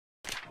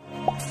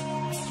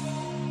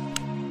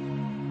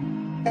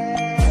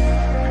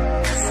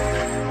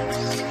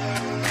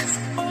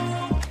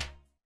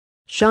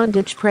Sean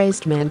Dyche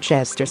praised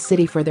Manchester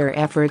City for their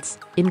efforts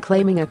in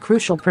claiming a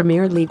crucial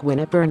Premier League win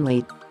at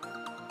Burnley.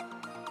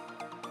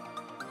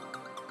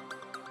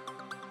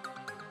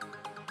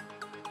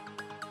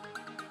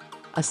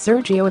 A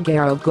Sergio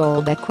Aguero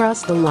goal that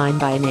crossed the line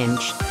by an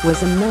inch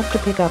was enough to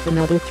pick up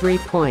another 3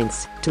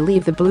 points to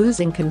leave the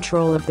Blues in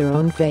control of their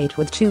own fate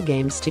with 2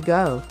 games to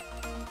go.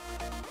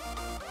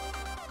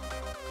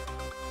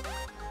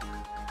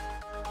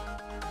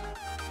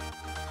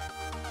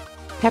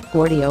 Pep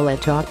Guardiola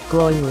talked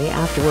glowingly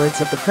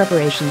afterwards of the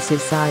preparations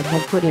his side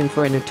had put in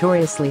for a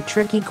notoriously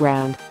tricky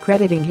ground,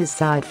 crediting his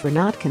side for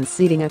not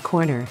conceding a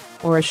corner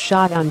or a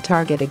shot on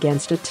target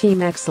against a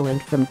team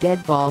excellent from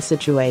dead ball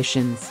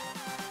situations.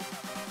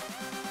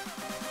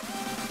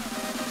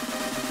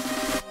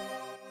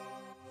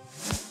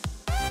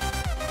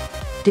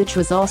 Dyche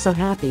was also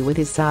happy with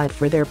his side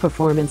for their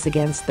performance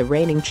against the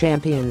reigning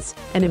champions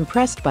and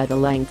impressed by the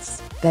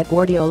lengths that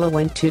Guardiola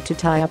went to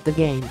tie up the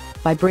game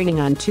by bringing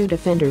on 2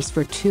 defenders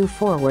for 2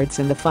 forwards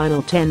in the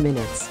final 10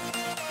 minutes.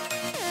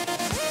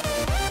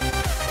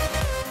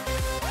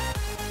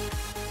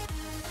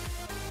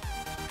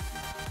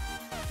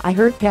 I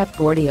heard Pep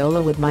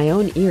Guardiola with my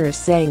own ears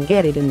saying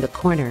get it in the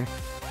corner.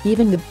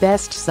 Even the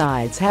best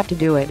sides have to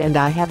do it and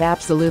I have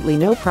absolutely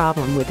no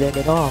problem with it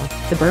at all,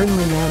 the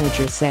Burnley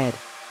manager said.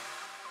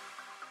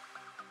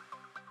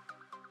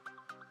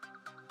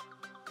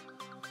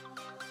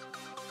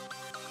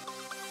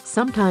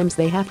 Sometimes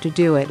they have to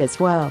do it as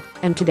well,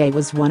 and today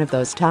was one of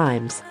those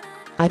times.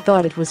 I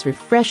thought it was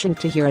refreshing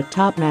to hear a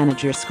top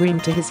manager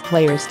scream to his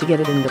players to get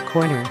it in the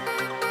corner.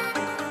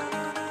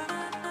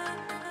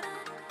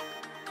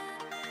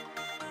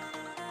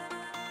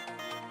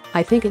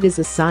 I think it is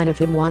a sign of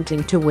him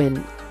wanting to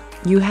win.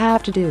 You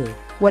have to do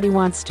what he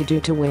wants to do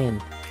to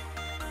win.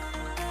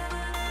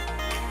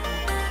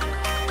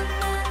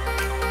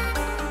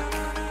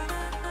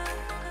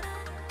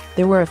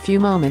 There were a few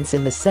moments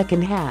in the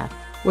second half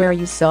where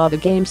you saw the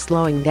game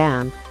slowing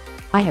down.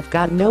 I have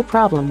got no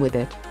problem with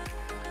it.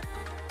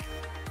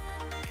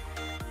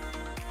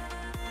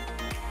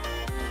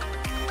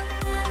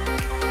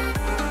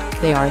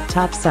 They are a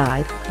top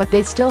side, but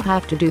they still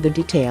have to do the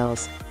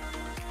details.